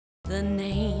The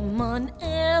name on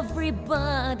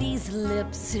everybody's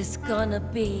lips is gonna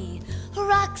be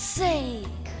Roxy.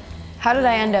 How did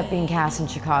I end up being cast in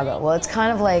Chicago? Well, it's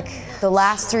kind of like the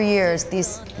last 3 years,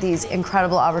 these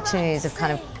incredible opportunities have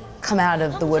kind of come out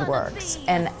of the woodworks.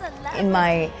 And in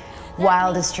my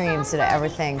wildest dreams did I ever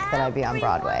think that I'd be on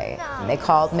Broadway. They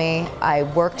called me, I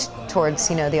worked towards,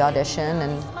 the audition,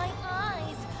 and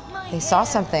they saw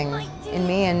something in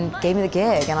me and gave me the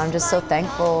gig, and I'm just so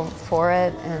thankful for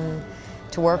it, and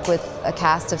to work with a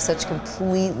cast of such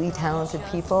completely talented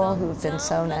people who've been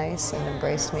so nice and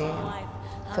embraced me. I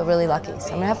feel really lucky, so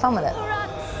I'm gonna have fun with it.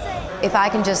 If I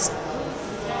can just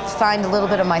find a little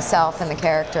bit of myself in the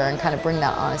character and kind of bring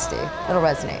that honesty, it'll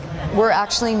resonate. We're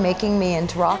actually making me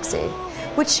into Roxy,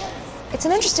 which, it's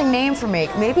an interesting name for me.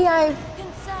 Maybe I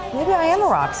am a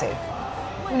Roxy.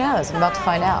 Who knows? I'm about to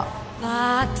find out.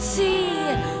 Roxy,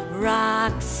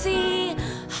 Roxy,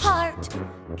 heart,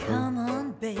 come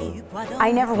on, babe.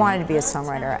 I never wanted to be a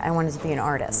songwriter. I wanted to be an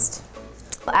artist.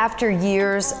 After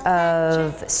years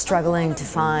of struggling to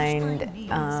find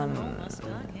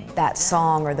that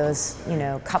song or those,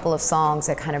 couple of songs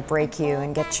that kind of break you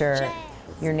and get your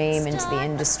name into the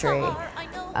industry,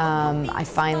 I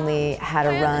finally had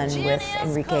a run with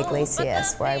Enrique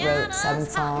Iglesias where I wrote 7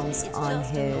 songs on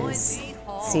his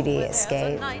CD,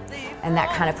 Escape, and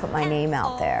that kind of put my name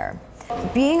out there.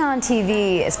 Being on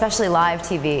TV, especially live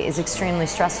TV, is extremely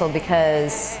stressful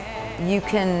because you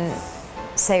can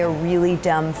say a really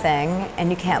dumb thing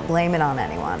and you can't blame it on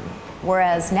anyone.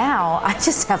 Whereas now, I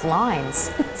just have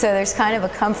lines. So there's kind of a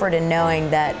comfort in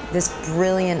knowing that this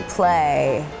brilliant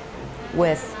play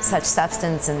with such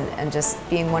substance and just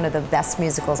being one of the best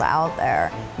musicals out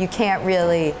there, you can't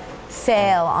really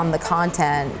fail on the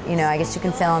content. I guess you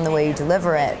can fail on the way you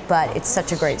deliver it, but it's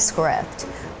such a great script.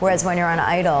 Whereas when you're on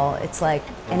Idol, it's like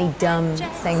any dumb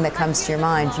thing that comes to your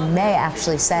mind, you may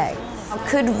actually say.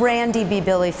 Could Randy be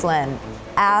Billy Flynn?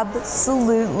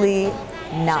 Absolutely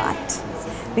not.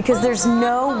 Because there's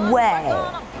no way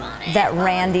that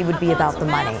Randy would be about the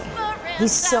money.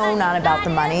 He's so not about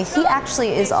the money. He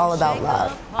actually is all about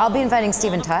love. I'll be inviting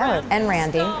Steven Tyler and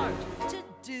Randy.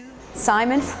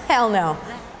 Simon? Hell no.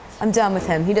 I'm done with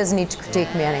him. He doesn't need to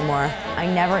critique me anymore. I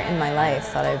never in my life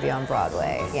thought I'd be on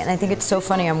Broadway. And I think it's so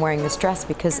funny I'm wearing this dress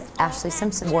because Ashley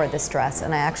Simpson wore this dress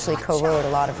and I actually co-wrote a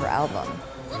lot of her album.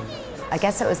 I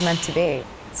guess it was meant to be.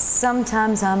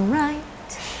 Sometimes I'm right,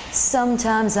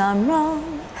 sometimes I'm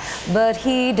wrong, but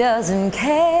he doesn't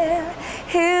care.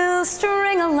 He'll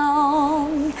string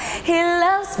along. He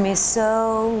loves me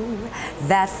so,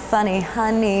 that funny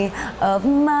honey of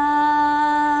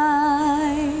mine.